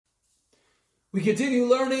We continue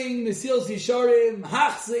learning Mesilas Yesharim,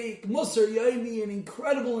 Hachzik, Musar Yomi, an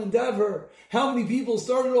incredible endeavor. How many people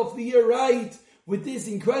started off the year right with this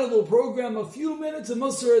incredible program, a few minutes of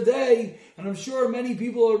Musar a day, and I'm sure many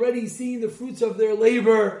people are already seeing the fruits of their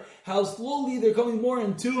labor, how slowly they're coming more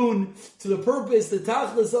in tune to the purpose, the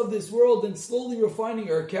tachlis of this world, and slowly refining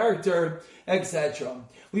our character, etc.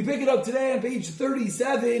 We pick it up today on page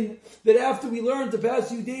 37, that after we learned the past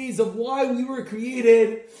few days of why we were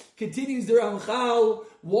created, continues the Ramchal,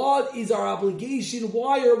 what is our obligation,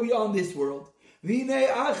 why are we on this world?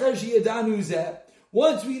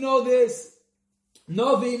 Once we know this,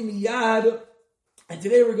 Novin Miyad, and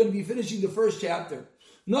today we're going to be finishing the first chapter.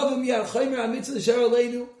 Novin Miyad Chaymer HaMitzvah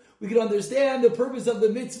Sharaleinu. We can understand the purpose of the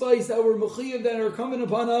mitzvahs that were mechiyav, that are coming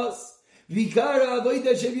upon us. Vikara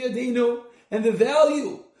Avodah Shevyadinu, and the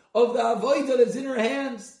value of the avodah that's in our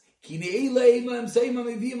hands. For the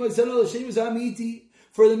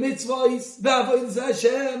mitzvahs, the avodah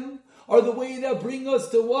Hashem, are the way that bring us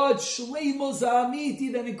to what? Shleimus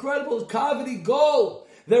Ha'amiti, that incredible kavod goal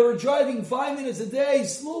that we're driving 5 minutes a day,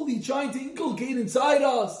 slowly trying to inculcate inside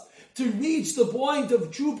us to reach the point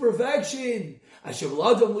of true perfection.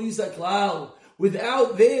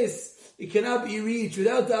 Without this, it cannot be reached.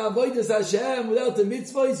 Without the avodas Hashem, without the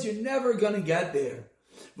mitzvahs, you're never going to get there.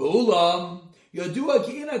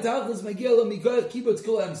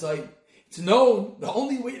 It's known the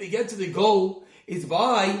only way to get to the goal is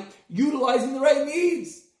by utilizing the right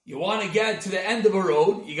means. You want to get to the end of a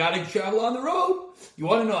road, you got to travel on the road. You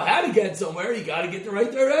want to know how to get somewhere, you got to get the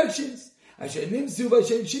right directions. That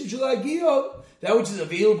which is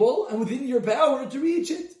available and within your power to reach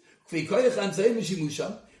it.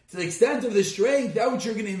 To the extent of the strength, that which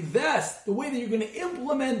you're going to invest, the way that you're going to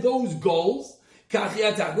implement those goals, that's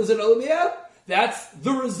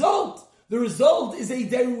the result. The result is a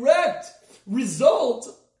direct result.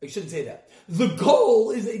 I shouldn't say that. The goal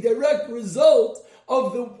is a direct result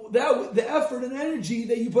of the effort and energy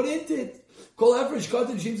that you put into it.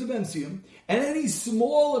 And any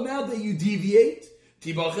small amount that you deviate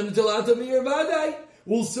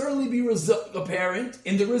will certainly be apparent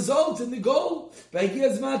in the result, in the goal. When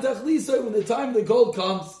the time of the goal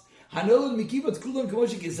comes,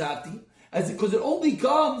 because it only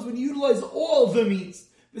comes when you utilize all the means.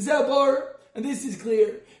 And this is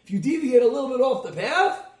clear. If you deviate a little bit off the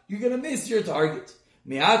path, you're going to miss your target.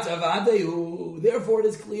 Therefore, it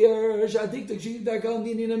is clear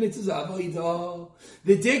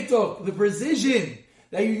the tiktok, the precision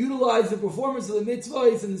that you utilize the performance of the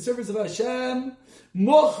mitzvahs and the service of Hashem.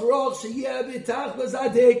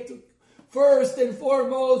 First and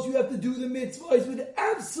foremost, you have to do the mitzvahs with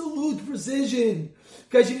absolute precision.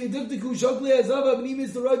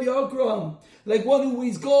 Like one who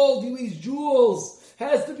weighs gold, he weighs jewels.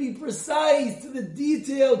 Has to be precise to the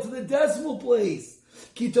detail, to the decimal place.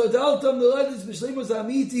 Performance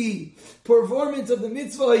of the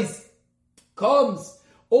mitzvahs comes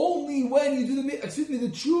only when you do the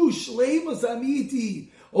true shleimus amiti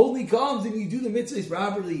only comes when you do the mitzvahs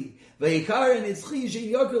properly.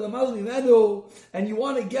 And you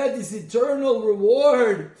want to get this eternal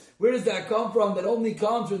reward. Where does that come from? That only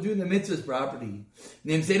comes from doing the mitzvahs properly.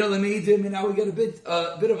 And now we get a bit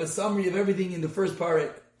of a summary of everything in the first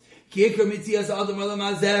parak.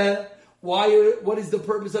 What is the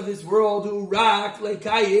purpose of this world?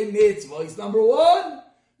 Number one,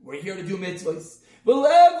 we're here to do mitzvahs.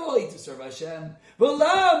 To serve Hashem.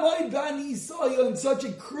 In such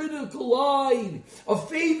a critical line, a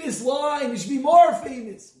famous line, it should be more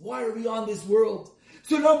famous. Why are we on this world?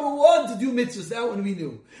 So number one, to do mitzvahs, that one we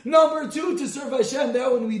knew. Number two, to serve Hashem,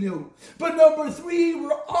 that one we knew. But number three,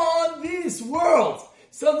 we're on this world.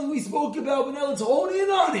 Something we spoke about, but now let's hone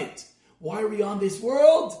in on it. Why are we on this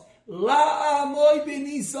world? The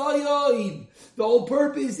whole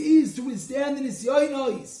purpose is to withstand the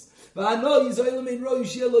nisyonos. And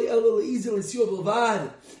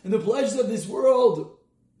the pleasures of this world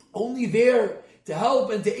only there to help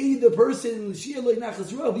and to aid the person. So you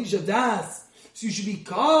should be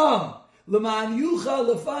calm in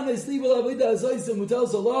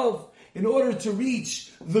order to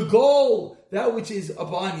reach the goal, that which is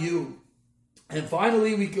upon you. And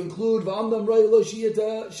finally we conclude,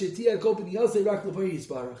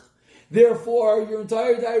 therefore, your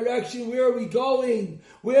entire direction, where are we going?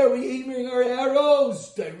 Where are we aiming our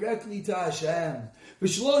arrows? Directly to Hashem.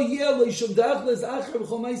 Should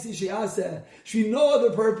be no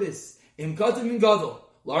other purpose.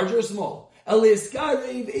 Large or small.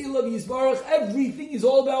 Everything is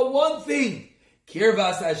all about one thing.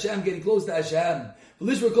 Kirvas Hashem, getting close to Hashem.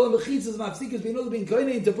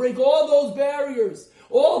 To break all those barriers,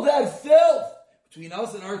 all that filth between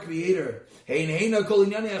us and our Creator.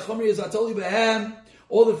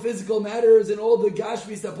 All the physical matters and all the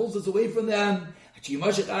gashmis that pulls us away from them.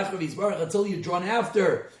 Until you're drawn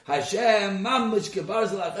after Hashem, like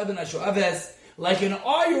an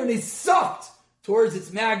iron is sucked towards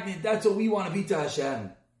its magnet. That's what we want to be to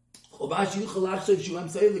Hashem.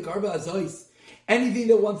 Anything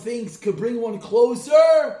that one thinks could bring one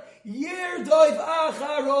closer, you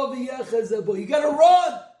gotta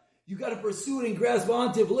run. You gotta pursue it and grasp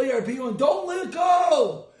onto it, and don't let it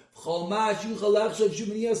go. Anything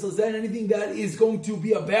that is going to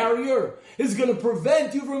be a barrier, is going to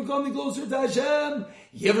prevent you from coming closer to Hashem,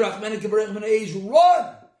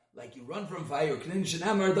 run! Like you run from fire.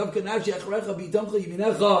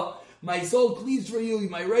 My soul cleaves for you,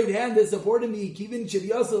 my right hand has supported me.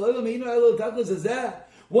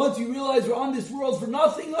 Once you realize we're on this world for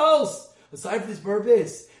nothing else, aside from this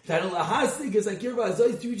purpose,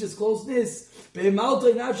 to reach his closeness,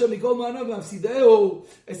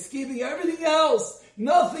 escaping everything else,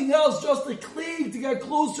 nothing else, just to cling, to get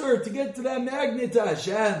closer, to get to that magnet to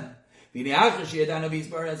Hashem. Now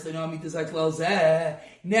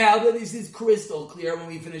that this is crystal clear when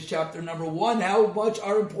we finish chapter number 1, how much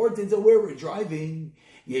our importance of where we're driving.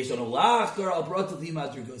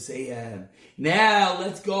 Now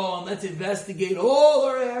let's go and let's investigate all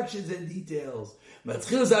our actions and details. From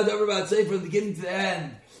the beginning to the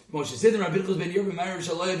end.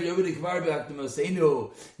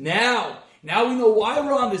 Now we know why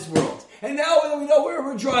we're on this world. And now that we know where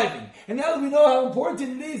we're driving. And now that we know how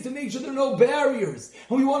important it is to make sure there are no barriers.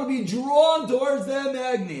 And we want to be drawn towards that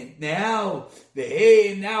magnet. Now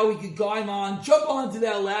we can climb on, jump onto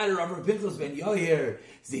that ladder of Rav Pinchas ben Yair.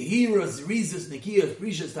 Zehiras, Rizas, Nikiyas,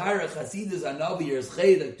 Prishas, Tahara, Chasidus, Anavi,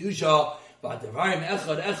 Yerzchei, Kedusha.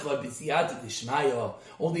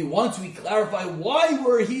 Only once we clarify why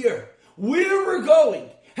we're here, where we're going,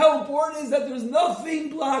 how important it is that there's nothing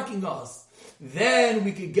blocking us, then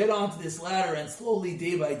we could get onto this ladder and slowly,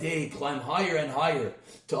 day by day, climb higher and higher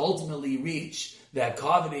to ultimately reach that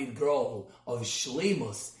coveted goal of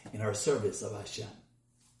shleimus in our service of Hashem.